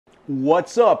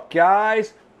What's up,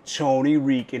 guys? Tony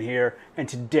Rican here, and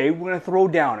today we're going to throw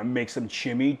down and make some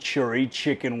chimichurri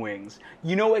chicken wings.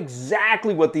 You know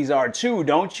exactly what these are too,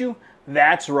 don't you?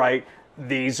 That's right,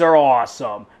 these are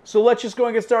awesome. So let's just go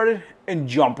and get started and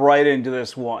jump right into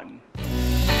this one.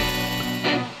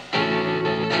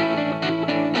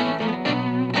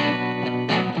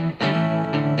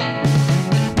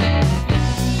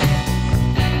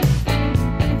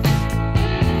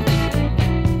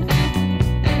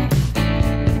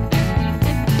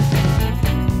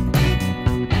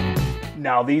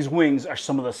 Now, these wings are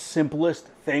some of the simplest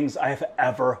things I have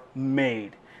ever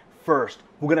made. First,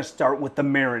 we're going to start with the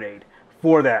marinade.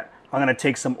 For that, I'm going to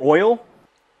take some oil,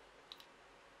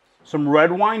 some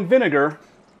red wine vinegar,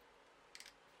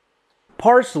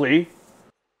 parsley,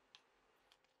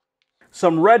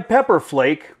 some red pepper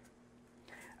flake,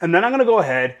 and then I'm going to go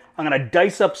ahead, I'm going to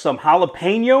dice up some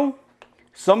jalapeno,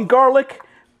 some garlic,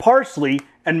 parsley,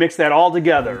 and mix that all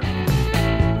together.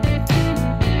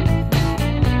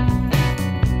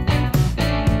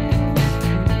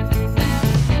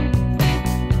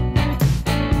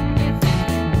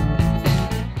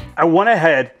 I went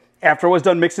ahead, after I was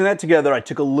done mixing that together, I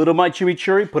took a little of my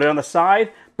chimichurri, put it on the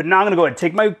side, but now I'm going to go ahead and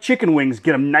take my chicken wings,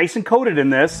 get them nice and coated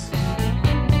in this.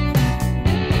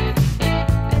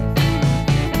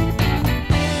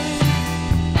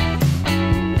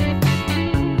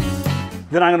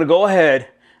 Then I'm going to go ahead,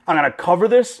 I'm going to cover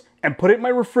this and put it in my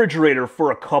refrigerator for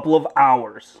a couple of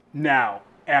hours. Now,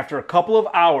 after a couple of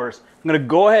hours, I'm going to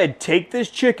go ahead, take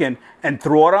this chicken and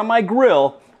throw it on my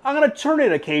grill. I'm going to turn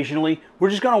it occasionally. We're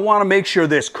just going to want to make sure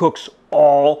this cooks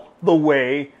all the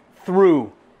way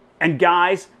through. And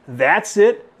guys, that's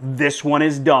it. This one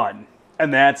is done.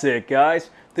 And that's it,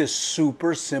 guys. This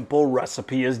super simple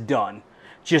recipe is done.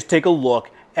 Just take a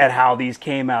look at how these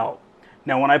came out.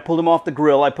 Now, when I pulled them off the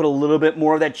grill, I put a little bit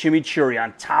more of that chimichurri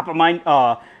on top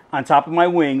of my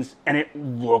wings, and it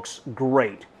looks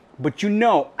great. But you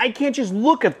know, I can't just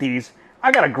look at these.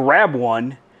 I got to grab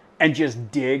one and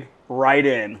just dig right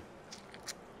in.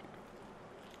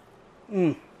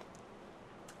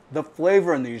 The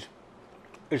flavor in these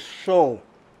is so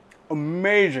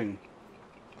amazing.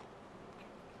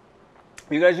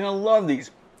 You guys are gonna love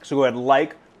these. So go ahead,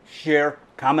 like, share,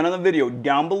 comment on the video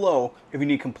down below. If you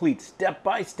need complete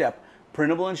step-by-step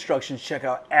printable instructions, check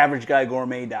out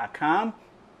averageguygourmet.com.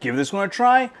 Give this one a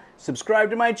try, subscribe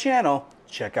to my channel,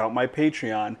 check out my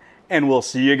Patreon, and we'll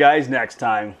see you guys next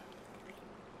time.